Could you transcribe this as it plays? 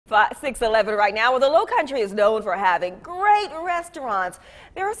6:11 right now. Well, the Lowcountry is known for having great restaurants.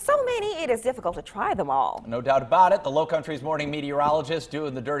 There are so many, it is difficult to try them all. No doubt about it. The Lowcountry's morning meteorologist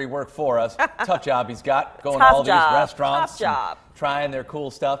doing the dirty work for us. Tough job he's got, going to all these restaurants, trying their cool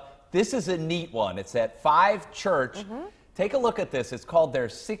stuff. This is a neat one. It's at 5 Church. Take a look at this. It's called their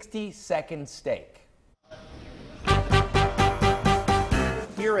 60-second steak.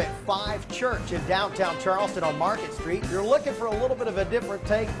 Here at 5 Church in downtown Charleston on Market Street, you're looking for a little bit of a different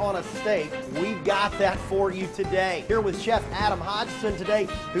take on a steak. We've got that for you today. Here with Chef Adam Hodgson today,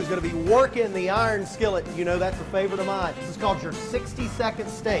 who's going to be working the iron skillet. You know that's a favorite of mine. This is called your 60-second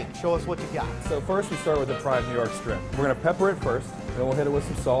steak. Show us what you got. So first we start with the prime New York strip. We're going to pepper it first, then we'll hit it with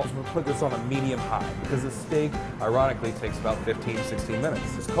some salt. We'll put this on a medium high because the steak, ironically, takes about 15-16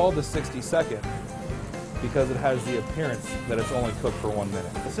 minutes. It's called the 60-second because it has the appearance that it's only cooked for 1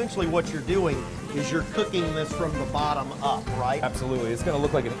 minute. Essentially what you're doing is you're cooking this from the bottom up, right? Absolutely. It's going to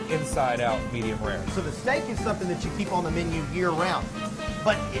look like an inside-out medium rare. So the steak is something that you keep on the menu year-round,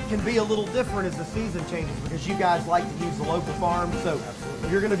 but it can be a little different as the season changes because you guys like to use the local farm. So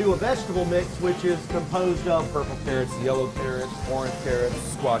you're going to do a vegetable mix, which is composed of purple carrots, yellow carrots, orange carrots,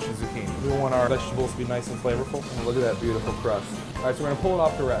 squash, and zucchini. We want our vegetables to be nice and flavorful. And look at that beautiful crust. All right, so we're going to pull it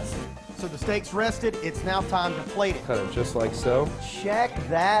off to rest. So the steak's rested, it's now time to plate it. Cut it just like so. Check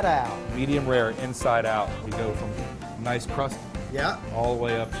that out. Medium rare, inside out. We go from nice crust all the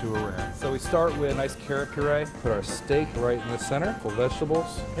way up to a rare. So we start with a nice carrot puree, put our steak right in the center, full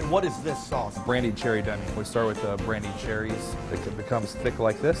vegetables. And what is this sauce? Brandied cherry demi. We start with brandied cherries. It becomes thick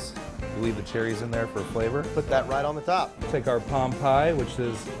like this. We leave the cherries in there for flavor. Put that right on the top. Take our palm pie, which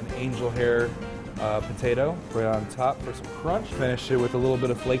is an angel hair potato right on top for some crunch. Finish it with a little bit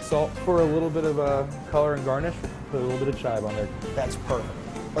of flake salt. For a little bit of color and garnish, put a little bit of chive on there. That's perfect.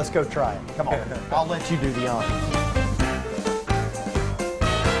 Let's go try it. Come on. I'll let you do the honors.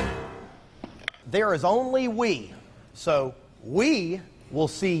 There is only we, so we will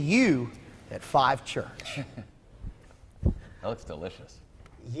see you at 5 Church. That looks delicious.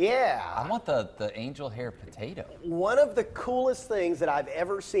 Yeah. I want the angel hair potato. One of the coolest things that I've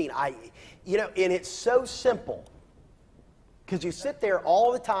ever seen. You know, and it's so simple because you sit there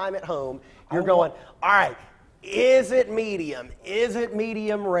all the time at home. You're going, all right, is it medium? Is it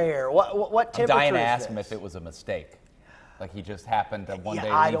medium rare? What temperature I'm dying to is ask this? him if it was a mistake. Like he just happened to one day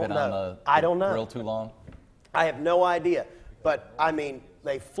leave it on the grill too long? I have no idea. But, I mean,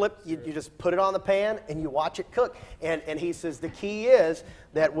 they flip, you just put it on the pan and you watch it cook. And he says the key is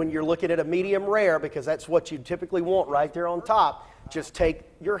that when you're looking at a medium rare, because that's what you typically want right there on top, just take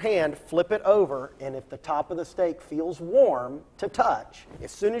your hand, flip it over, and if the top of the steak feels warm to touch,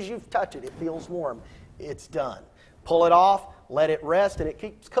 as soon as you touch it, it feels warm, it's done. Pull it off, let it rest, and it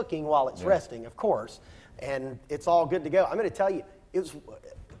keeps cooking while it's resting, of course. And it's all good to go. I'm going to tell you, it was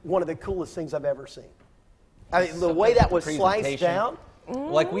one of the coolest things I've ever seen. I mean, the way that was sliced down.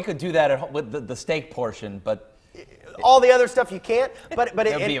 Like we could do that with the steak portion, but all the other stuff you can't. But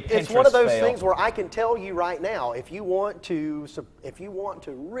it's one of those things where I can tell you right now, if you want to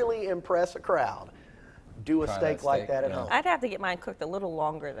really impress a crowd, do a steak like that at home. I'd have to get mine cooked a little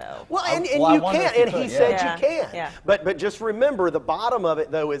longer though. Well, and you can, and he said you can. Yeah. But just remember, the bottom of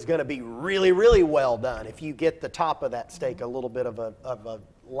it though is going to be really, really well done. If you get the top of that steak a little bit of a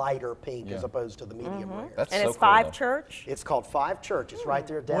lighter pink as opposed to the medium rare. That's and so it's cool, 5 Church? It's called 5 Church. It's right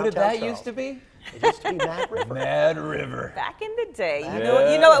there downtown. What did that Charleston. used to be? It used to be Mad River. Mad River. Back in the day.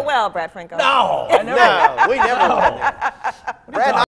 You know it well, Brad Franco. No, No, we never went there. Brad